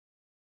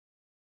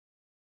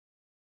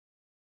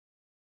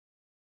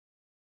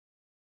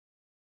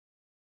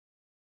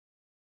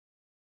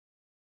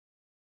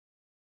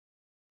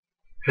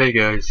Hey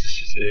guys,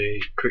 this is a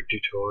quick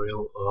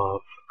tutorial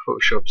of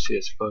Photoshop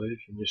CS5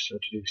 and just how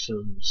to do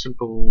some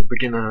simple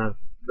beginner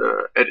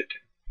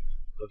editing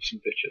of some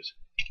pictures.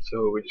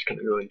 So we're just going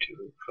to go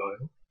into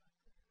File.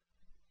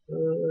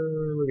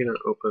 We're going to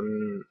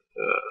open,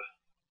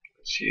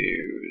 let's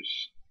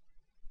use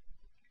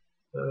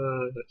the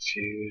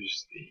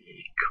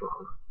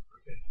Chrome.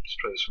 Okay, let's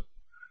try this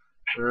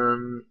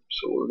one.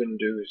 So what we're going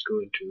to do is go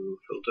into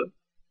Filter.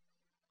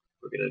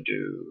 We're going to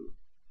do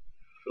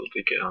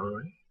Filter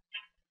Gallery.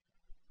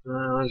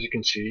 As you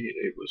can see,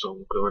 it was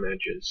on glowing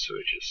edges, so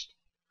it just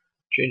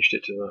changed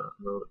it to that,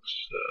 and that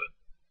looks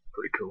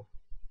pretty cool.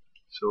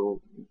 So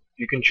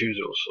you can choose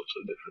all sorts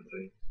of different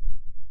things.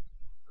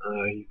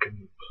 You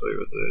can play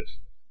with this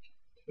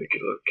to make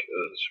it look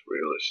as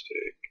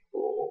realistic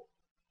or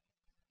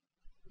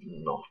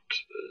not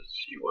as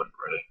you want,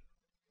 really.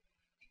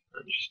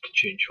 And just to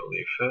change all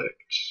the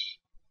effects.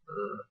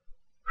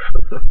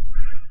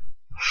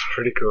 That's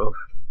pretty cool.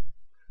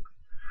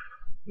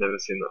 Never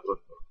seen that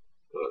before.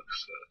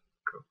 Looks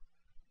cool.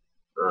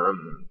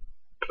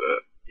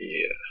 But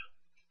yeah.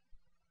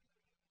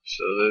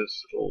 So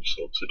there's all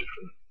sorts of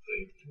different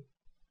things.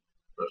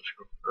 That's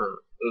cool.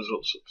 There's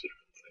all sorts of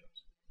different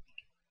things.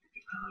 You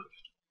can have.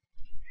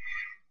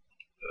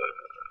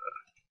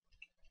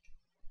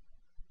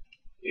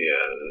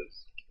 Yeah,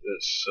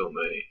 there's so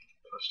many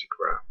plastic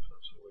wrap.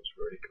 That's always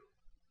very cool.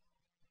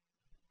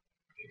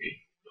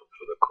 Maybe not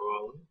for the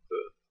koala,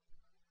 but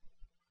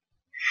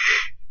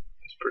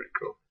it's pretty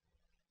cool.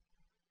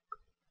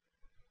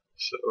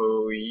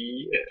 So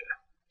yeah,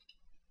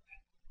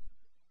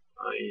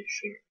 I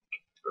think.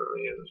 Oh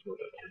yeah, there's more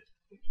down here.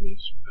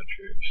 Japanese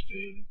Patrick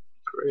Stain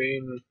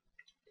Green.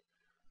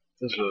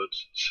 There's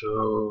loads.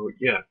 So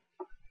yeah.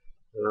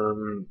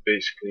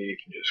 Basically you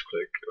can just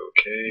click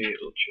OK,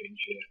 it'll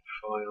change it,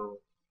 File,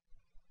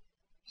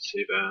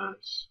 Save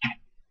As,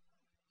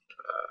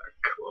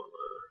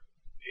 Koala,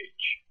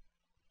 Page.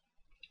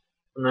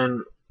 And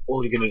then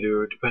all you're going to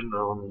do, depending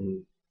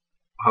on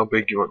how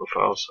big you want the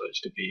file size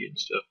to be and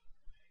stuff,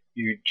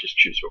 you just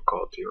choose what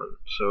quality you want.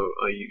 So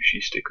I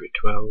usually stick with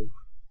 12.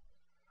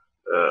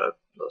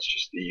 That's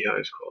just the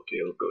highest quality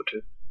it'll go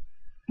to.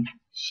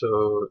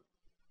 So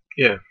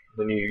yeah,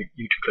 then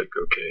you click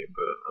OK,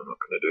 but I'm not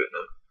going to do it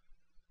now.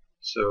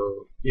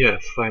 So yeah,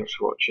 thanks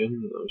for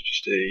watching. That was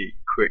just a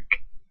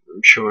quick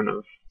showing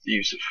of the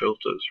use of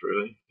filters,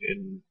 really,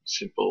 in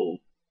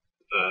simple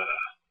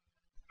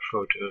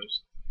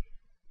photos.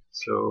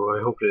 So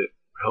I hope it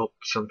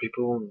helped some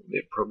people.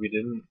 It probably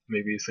didn't.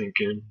 Maybe you're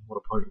thinking, what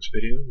a pointless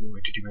video, why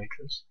did you make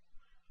this?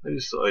 I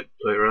just thought I'd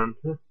play around.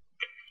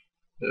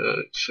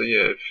 So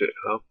yeah, if it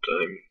helped,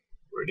 I'm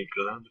really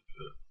glad.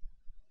 But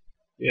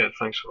yeah,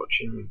 thanks for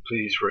watching.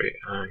 Please rate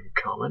and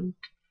comment,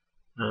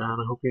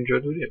 and I hope you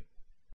enjoyed the video.